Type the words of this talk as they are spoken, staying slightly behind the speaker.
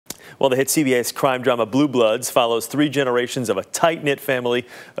Well, the hit CBS crime drama Blue Bloods follows 3 generations of a tight-knit family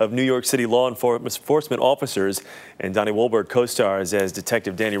of New York City law enforcement officers. And Donnie Wahlberg co-stars as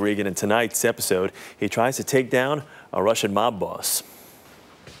Detective Danny Regan. In tonight's episode, he tries to take down a Russian mob boss.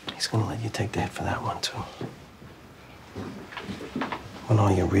 He's gonna let you take the hit for that one, too. When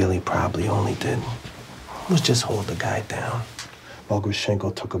all you really probably only did was just hold the guy down.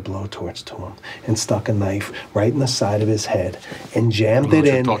 Grushenko took a blowtorch to him and stuck a knife right in the side of his head and jammed it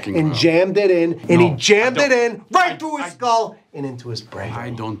in, and jammed it in, and he jammed it in right through his skull and into his brain.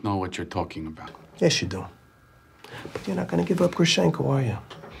 I don't know what you're talking about. Yes, you do. But you're not going to give up Grushenko, are you?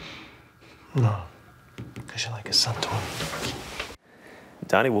 No, because you're like a son to him.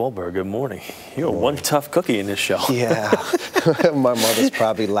 Donnie Wahlberg, good morning. You're one tough cookie in this show. Yeah. My mother's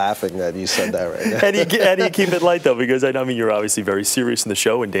probably laughing that you said that right now. How do you keep it light, though? Because I mean, you're obviously very serious in the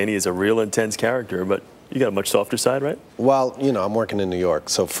show, and Danny is a real intense character, but you got a much softer side, right? Well, you know, I'm working in New York,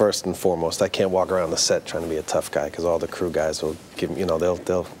 so first and foremost, I can't walk around the set trying to be a tough guy, because all the crew guys will give, you know,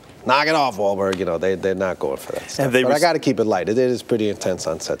 they'll knock it off, Wahlberg. You know, they're not going for that stuff. But I got to keep it light. It is pretty intense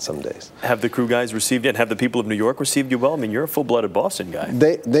on set some days. Have the crew guys received you, and have the people of New York received you well? I mean, you're a full-blooded Boston guy.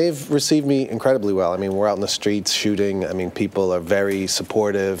 They've received me incredibly well. I mean, we're out in the streets shooting. I mean, people are very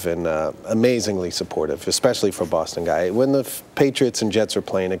supportive and amazingly supportive, especially for a Boston guy. When the Patriots and Jets were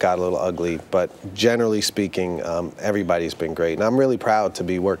playing, it got a little ugly, but generally speaking, everybody's been great. And I'm really proud to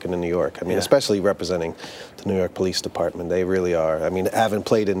be working in New York. I mean, especially representing the New York Police Department. They really are. I mean, having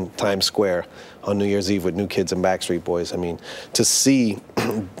played in Times Square on New Year's Eve with New Kids and Backstreet Boys, I mean, to see,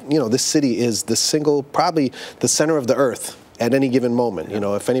 you know, this city is probably the center of the earth at any given moment. You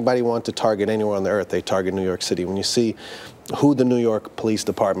know, if anybody wanted to target anywhere on the earth, they target New York City. When you see who the New York Police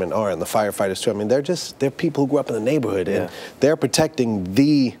Department are and the firefighters too, I mean, they're people who grew up in the neighborhood, and they're protecting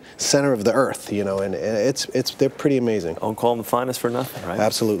the center of the earth, you know, and they're pretty amazing. Don't call them the finest for nothing, right?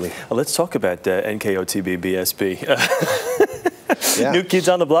 Absolutely. Well, let's talk about NKOTB BSB. New Kids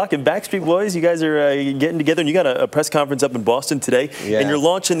on the Block and Backstreet Boys, you guys are getting together, and you got a press conference up in Boston today, and you're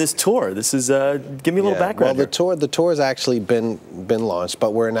launching this tour. This is, give me a little background. Well, the tour has actually been launched,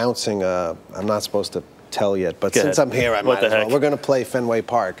 but we're announcing, I'm not supposed to tell yet, but since I'm here, I might as well. We're going to play Fenway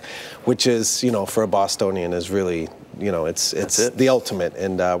Park, which is, you know, for a Bostonian is really, you know, it's the ultimate,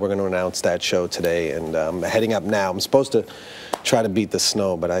 and we're going to announce that show today, and I'm heading up now. I'm supposed to try to beat the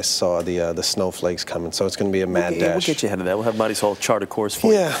snow, but I saw the snowflakes coming, so it's going to be a mad dash. We'll get you ahead of that. We'll have Marty's Hall chart a course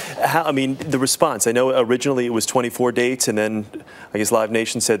for you. I mean, the response, I know originally it was 24 dates, and then I guess Live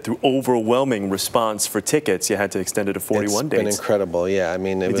Nation said through overwhelming response for tickets, you had to extend it to 41 dates. It's been incredible, yeah. I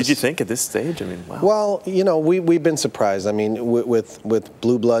mean, did you think at this stage? I mean, wow. Well, you know, we've been surprised. I mean, with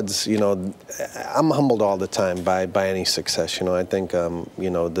Blue Bloods, you know, I'm humbled all the time by any success. You know, I think,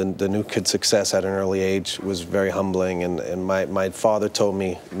 you know, the New Kid success at an early age was very humbling, and my father told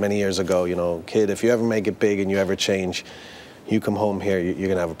me many years ago, you know, kid, if you ever make it big and you ever change, you come home here, you're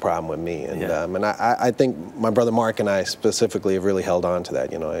going to have a problem with me. And, and I think my brother Mark and I specifically have really held on to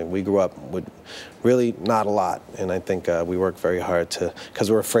that. You know, we grew up with really not a lot, and I think we work very hard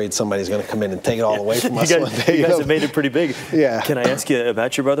because we're afraid somebody's going to come in and take it all away from us one day. You guys have made it pretty big. Yeah. Can I ask you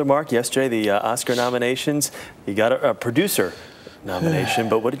about your brother Mark? Yesterday, the Oscar nominations, he got a producer nomination,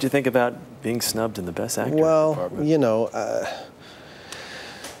 but what did you think about being snubbed in the Best Actor department? You know,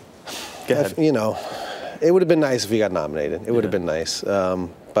 Go ahead. You know, it would have been nice if he got nominated. It would have been nice.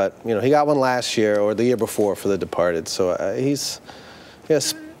 But, you know, he got one last year or the year before for The Departed. So I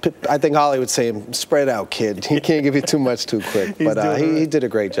think Holly would say, spread out, kid. He can't give you too much too quick. But he did a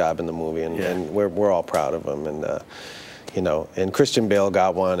great job in the movie, and we're all proud of him. And, you know, and Christian Bale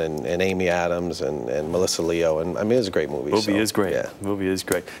got one, and Amy Adams, and Melissa Leo. And, I mean, it was a great movie. Movie is great. Yeah. Movie is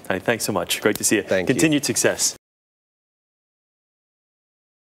great. Thanks so much. Great to see you. Thank you. Continued success.